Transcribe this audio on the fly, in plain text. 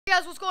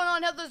Guys, what's going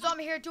on? Headless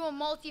Zombie here doing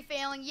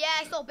multi-failing. Yeah,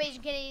 I stole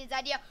Beijing Canadian's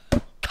idea.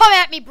 Come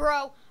at me,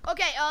 bro.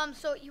 Okay,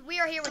 so we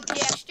are here with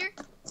Dexter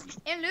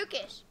and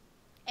Lucas.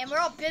 And we're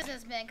all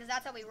businessmen, because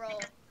that's how we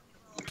roll.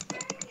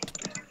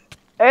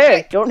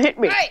 Hey, don't hit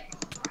me.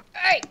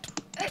 Hey,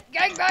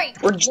 gangbang.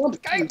 We're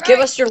jumping. Give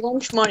us your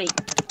lunch money.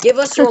 Give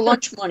us your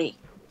lunch money.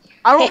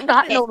 I don't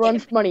got no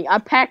lunch money. I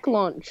pack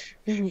lunch.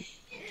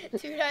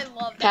 Dude, I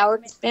love that.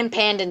 Powered spin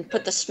panned and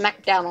put the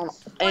smack down on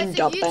Alright,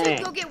 so you bang.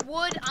 two go get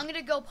wood. I'm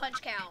gonna go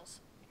punch cows.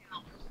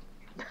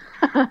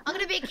 I'm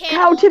gonna be a cannibal.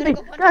 Cow tipping.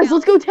 Guys,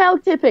 let's go cow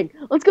tipping.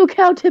 Let's go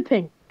cow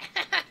tipping.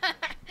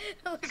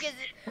 Look at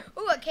it.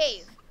 Ooh, a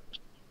cave.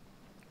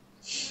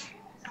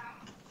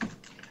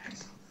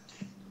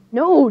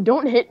 No,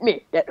 don't hit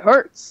me. That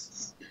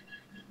hurts.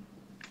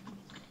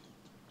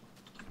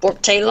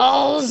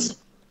 Portalos.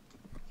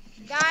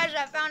 Guys,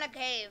 I found a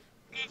cave.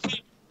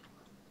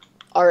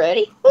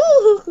 Already?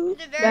 It's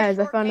a very Guys,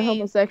 I short found a cave.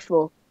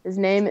 homosexual. His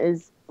name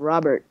is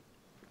Robert.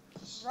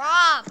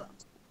 Rob.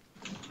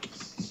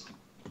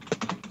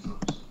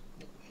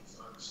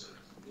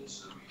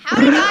 How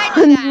did I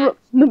do that?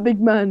 The big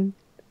man.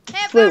 Hey,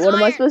 I Wait, found what am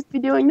I iron. supposed to be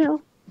doing now?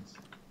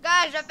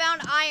 Guys, I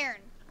found iron.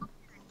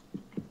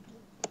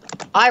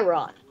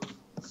 Iron.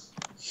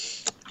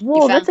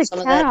 Whoa, You that's found a some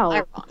of that cow.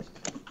 iron.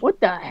 What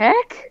the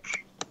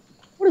heck?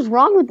 What is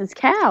wrong with this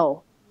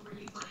cow?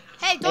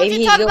 Hey, don't Maybe you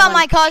he's talk about going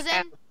my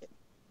cousin.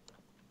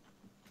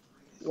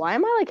 Why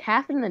am I like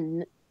half in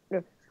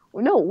the...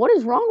 No, what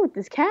is wrong with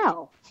this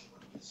cow?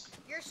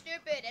 You're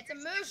stupid. It's a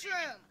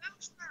mushroom.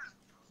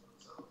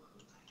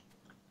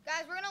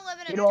 Guys, we're gonna live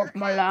in a Get dirt off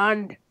my house.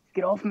 land.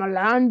 Get off my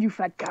land, you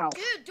fat cow.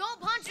 Dude, don't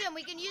punch them.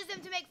 We can use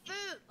them to make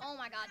food. Oh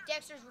my god,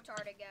 Dexter's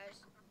retarded, guys.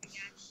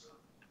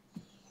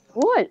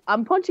 What?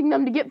 I'm punching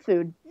them to get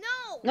food.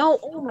 No. No,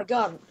 oh my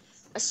god.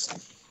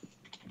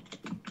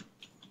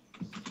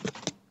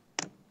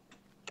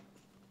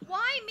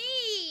 Why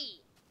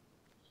me?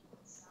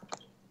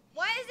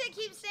 Why does it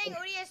keep saying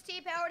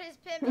ODST powered his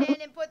PIMP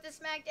hand and put the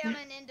smackdown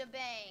and into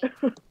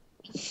bang?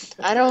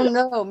 I don't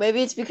know.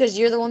 Maybe it's because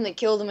you're the one that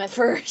killed him at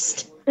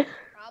first.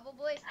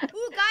 Probably.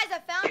 Ooh, guys, I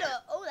found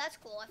a... Oh, that's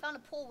cool. I found a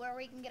pool where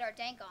we can get our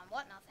tank on.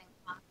 What? Nothing.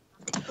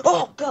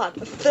 Oh god,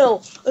 I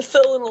fell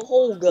in a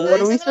hole, What guys. are we I'm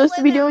gonna supposed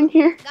to live be in- doing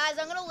here? Guys,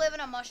 I'm gonna live in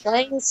a mushroom.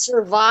 Playing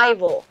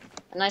survival.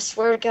 And I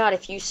swear to god,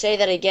 if you say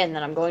that again,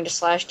 then I'm going to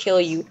slash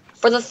kill you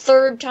for the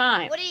third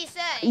time. What did he say?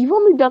 You've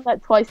only done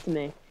that twice to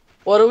me.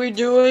 What are we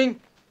doing?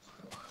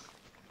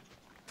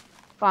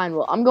 Fine,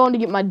 well, I'm going to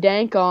get my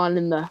dank on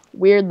in the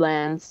weird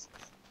lands.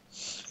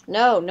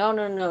 No.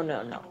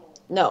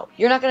 No,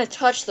 you're not gonna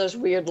touch those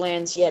weird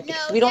lands yet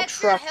because No, we don't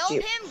Dexter, trust help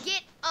you. him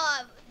get,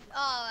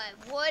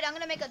 wood. I'm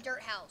gonna make a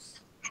dirt house.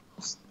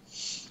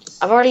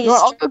 I've already. No,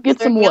 I'll go get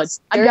some wood.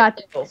 I got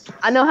this. this.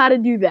 I know how to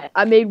do that.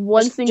 I made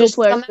one single Just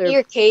player come into server.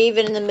 your cave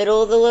and in the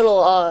middle of the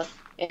little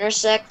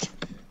intersect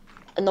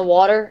in the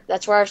water.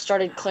 That's where I've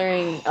started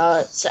clearing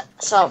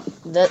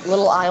the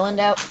little island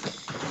out,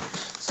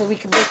 so we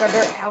can make our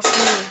dirt house.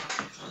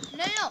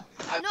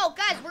 No,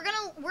 guys, we're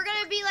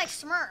gonna be like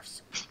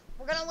Smurfs.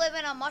 We're gonna live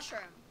in a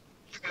mushroom.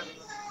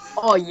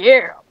 Oh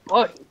yeah,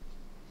 buddy.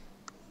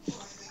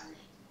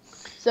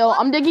 So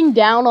I'm digging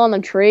down on the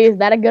tree. Is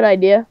that a good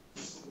idea?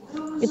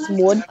 Get some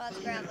wood. Oh, it's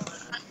gravel.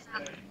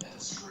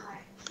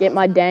 Get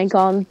my dank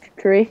on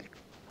tree.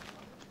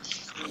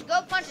 Just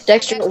go punch it,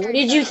 Dexter, what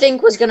did you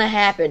think was gonna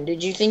happen?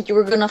 Did you think you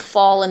were gonna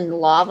fall in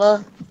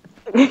lava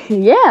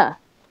Yeah.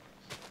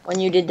 when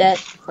you did that?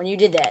 When you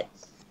did that,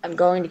 I'm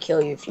going to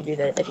kill you if you do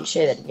that. If you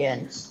say that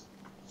again.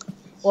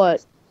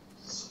 What?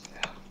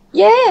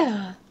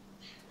 Yeah.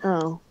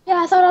 Oh.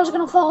 Yeah, I thought I was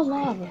gonna fall in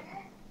lava.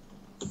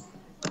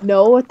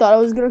 No, I thought I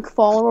was gonna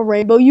fall in a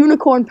rainbow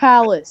unicorn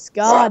palace.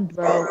 God,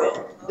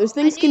 bro. Those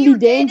things can be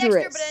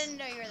dangerous. Dexter, but I didn't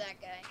know you were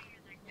that guy.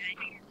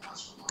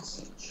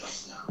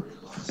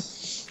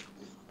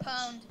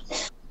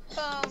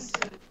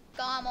 Pwned.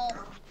 Gommel.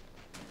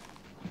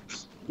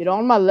 Get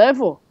on my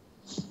level.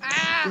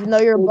 Ah! Even though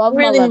you're above We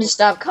my really level. need to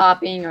stop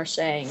copying our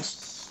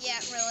sayings. Yeah,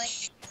 really.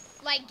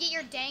 Like, get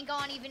your dank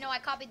on, even though I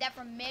copied that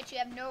from Mitch. You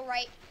have no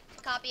right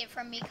to copy it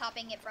from me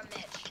copying it from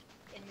Mitch.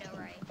 You have no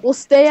right. Well,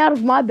 stay out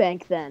of my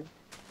bank then.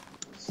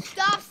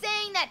 Stop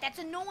saying that. That's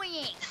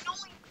annoying.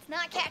 It's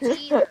not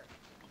catchy either.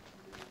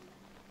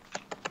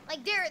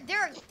 Like, there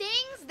are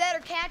things that are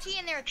catchy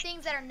and there are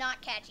things that are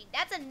not catchy.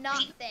 That's a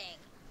not thing.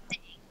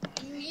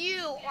 And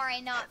you are a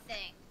not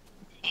thing.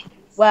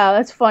 Wow,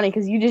 that's funny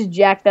because you just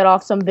jacked that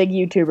off some big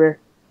YouTuber.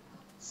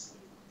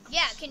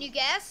 Yeah, can you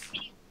guess?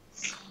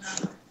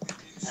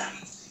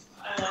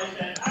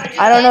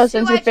 I don't know, Guess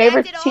since who your I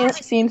favorite jacked it off?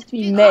 seems to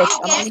be Dude, Mitch, can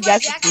you I'm gonna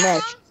guess guess where I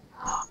it's jacked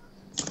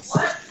it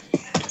Mitch.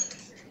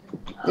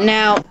 from?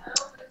 Now,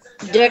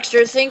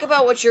 Dexter, think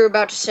about what you're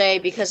about to say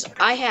because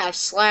I have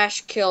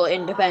slash kill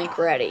into bank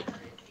ready.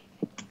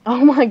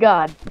 Oh my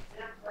god.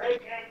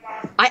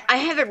 I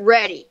have it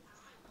ready.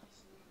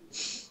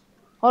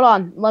 Hold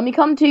on, let me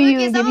come to you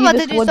Lucas, and give I'm you about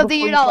this to do wood something before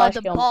you're you not allowed flash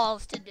the kill me.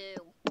 balls to do.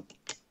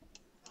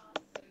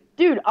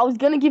 Dude, I was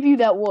gonna give you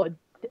that wood.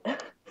 I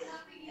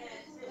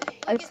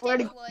Lucas swear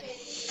to takes wood.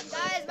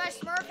 Guys, my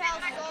Smurf house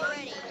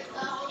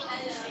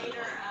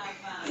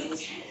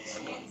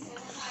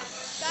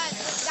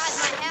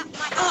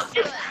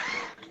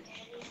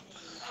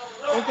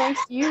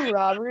thanks to you,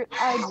 Robert,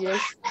 I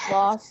just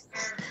lost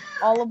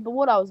all of the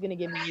wood I was gonna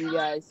give you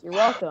guys. You're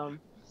welcome.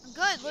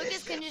 Good.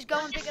 Lucas can just go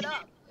and pick it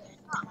up.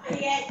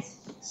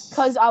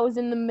 Cause I was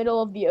in the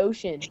middle of the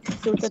ocean,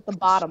 so it's at the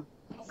bottom.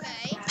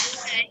 Okay.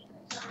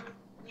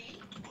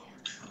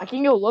 I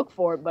can go look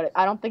for it, but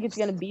I don't think it's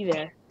gonna be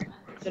there.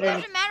 It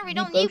doesn't matter. We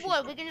don't need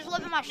wood. We can just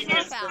live in my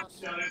Smurf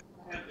house.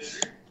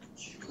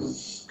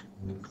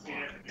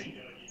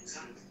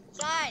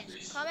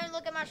 Guys, come and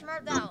look at my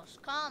Smurf house.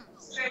 Come.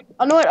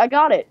 Oh no, I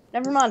got it.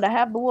 Never mind. I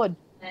have the wood.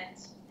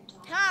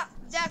 Ha!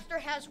 Dexter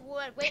has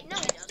wood. Wait, no,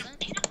 he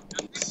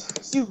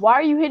doesn't. Dude, why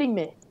are you hitting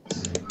me?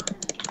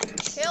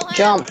 Kill him.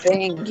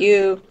 Jumping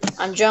you.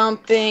 I'm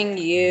jumping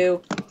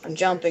you. I'm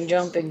jumping.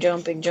 I'm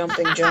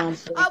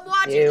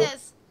watching you.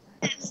 this.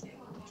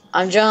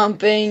 I'm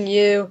jumping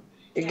you.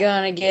 You're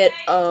gonna get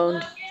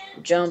owned.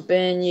 I'm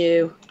jumping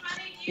you.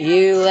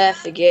 You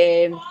left the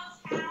game.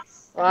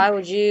 Why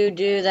would you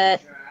do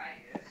that?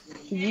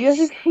 You guys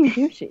are being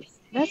douches.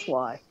 That's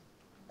why.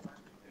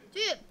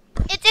 Dude,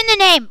 it's in the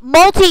name.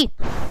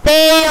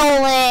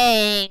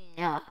 Multi-failing.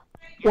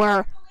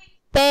 We're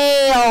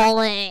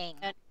failing.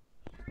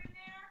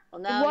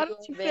 Well, Then why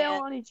don't you fail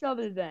on each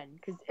other then?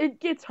 Because it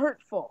gets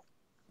hurtful.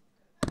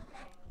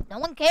 No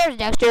one cares,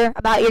 Dexter,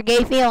 about your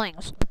gay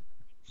feelings.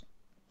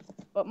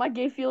 But my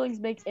gay feelings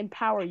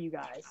empower you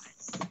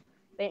guys.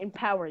 They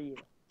empower you.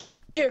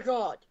 Dear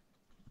God.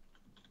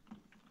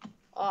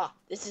 Ah,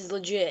 this is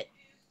legit.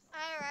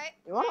 Alright.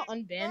 You want to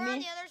unban We're on me?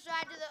 the other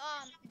side to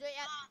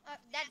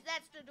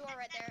that's the door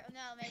right there. Isn't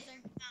that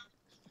amazing?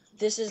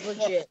 This is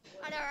legit.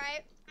 I know,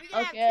 right? We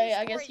can have Okay,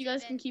 two I guess stories you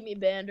guys of can it. keep me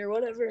banned or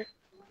whatever.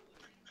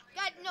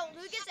 God, no,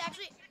 Lucas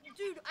actually,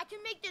 dude, I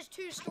can make this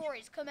 2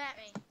 stories. Come at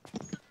me.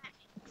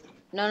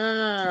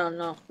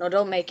 No,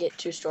 don't make it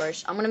 2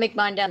 stories. I'm gonna make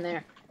mine down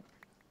there.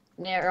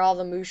 Near all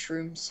the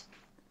mushrooms.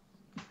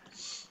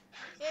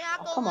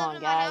 Oh, come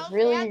on, guys.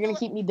 Really? You're gonna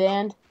keep me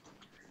banned?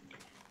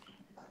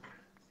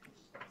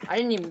 I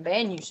didn't even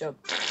ban you, so.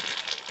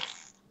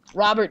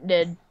 Robert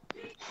did.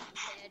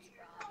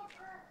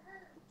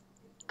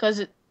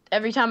 Because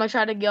every time I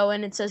try to go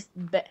in, it says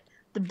the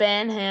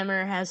ban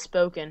hammer has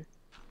spoken.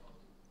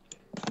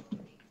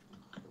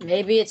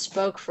 Maybe it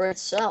spoke for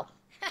itself.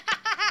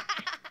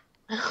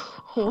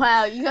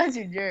 Wow, you guys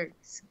are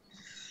jerks.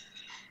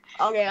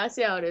 Okay, I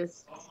see how it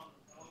is.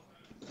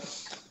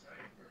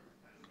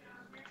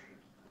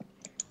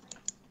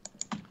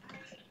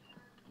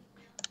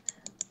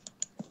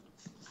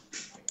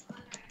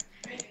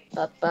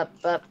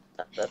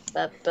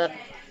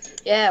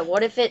 Yeah,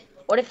 what if it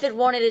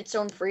wanted its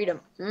own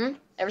freedom?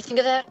 Ever think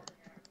of that?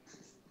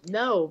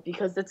 No,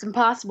 because that's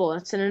impossible.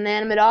 It's an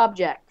inanimate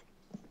object.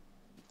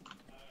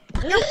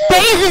 Your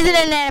face is an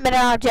inanimate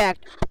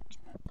object.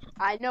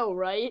 I know,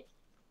 right?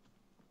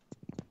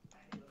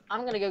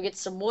 I'm gonna go get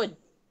some wood.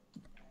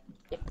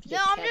 No,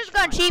 I'm just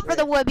gonna cheat for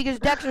the wood because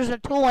Dexter's a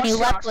tool and he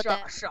left with it.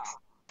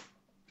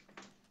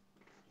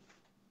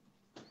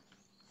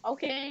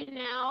 Okay,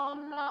 now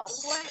I'm not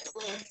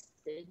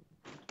whitelisted.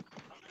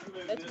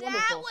 That's That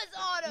wonderful. was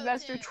auto. You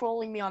guys are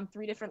trolling me on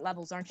 3 different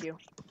levels, aren't you?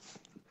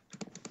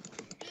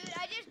 Dude,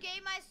 I just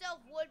gave myself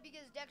wood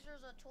because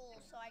Dexter's a tool,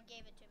 so I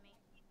gave it to me.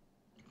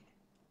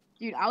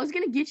 Dude, I was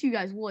gonna get you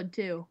guys wood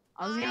too.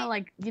 I was gonna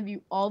like give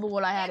you all the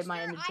wood I had in my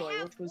Dexter, inventory, I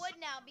have which was wood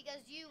now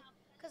because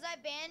I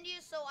banned you,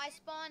 so I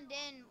spawned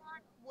in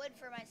wood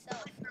for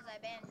myself because I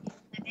banned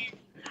you.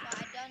 So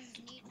I don't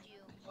need you.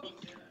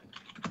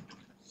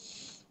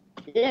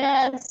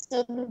 yeah.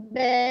 So the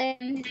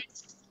ban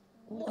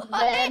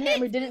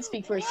hammer didn't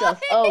speak for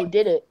itself. Oh,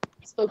 did it?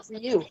 It spoke for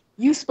you.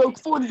 You spoke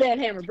for the ban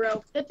hammer,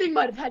 bro. That thing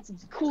might have had some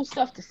cool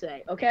stuff to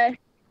say. Okay.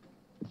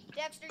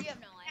 Dexter, you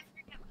have no life.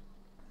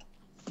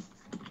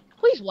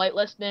 Please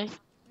whitelist me.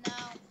 No.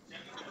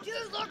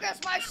 Dude, Lucas,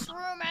 my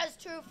room has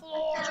 2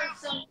 floors.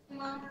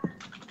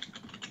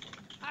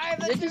 I have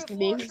Is a it just 2-floor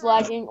me who's room.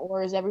 lagging,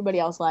 or is everybody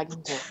else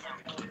lagging too?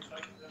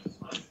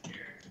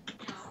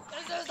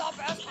 This is the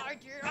best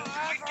idea ever.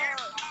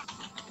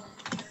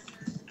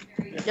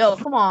 Yo,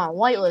 come on,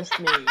 whitelist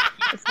me.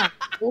 It's not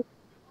cool.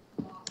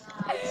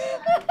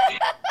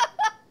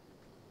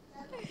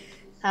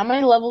 How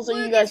many levels are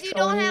you guys Lucas, you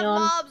trolling don't me have on?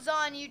 mobs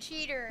on, you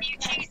cheater.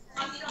 Wait,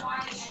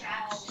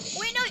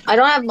 no. I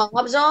don't have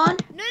mobs on.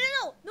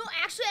 No,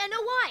 actually, I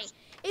know why.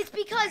 It's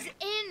because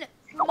in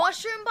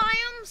mushroom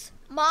biomes,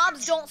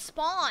 mobs don't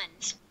spawn.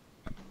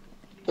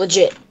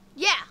 Legit.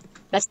 Yeah.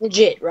 That's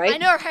legit, right? I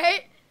know,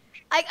 right?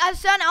 I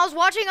was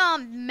watching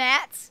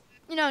Matt's,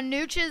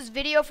 Nooch's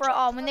video for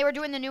when they were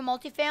doing the new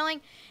multi-failing,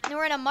 and they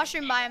were in a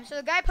mushroom biome. So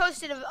the guy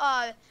posted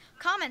a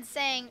comment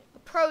saying,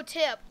 "Pro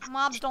tip: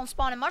 mobs don't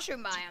spawn in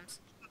mushroom biomes."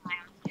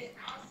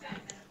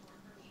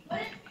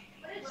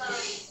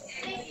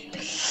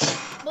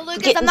 But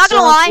Lucas, I'm not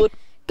gonna lie.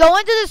 Go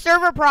into the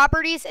server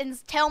properties and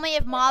tell me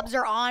if mobs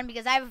are on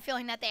because I have a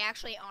feeling that they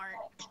actually aren't.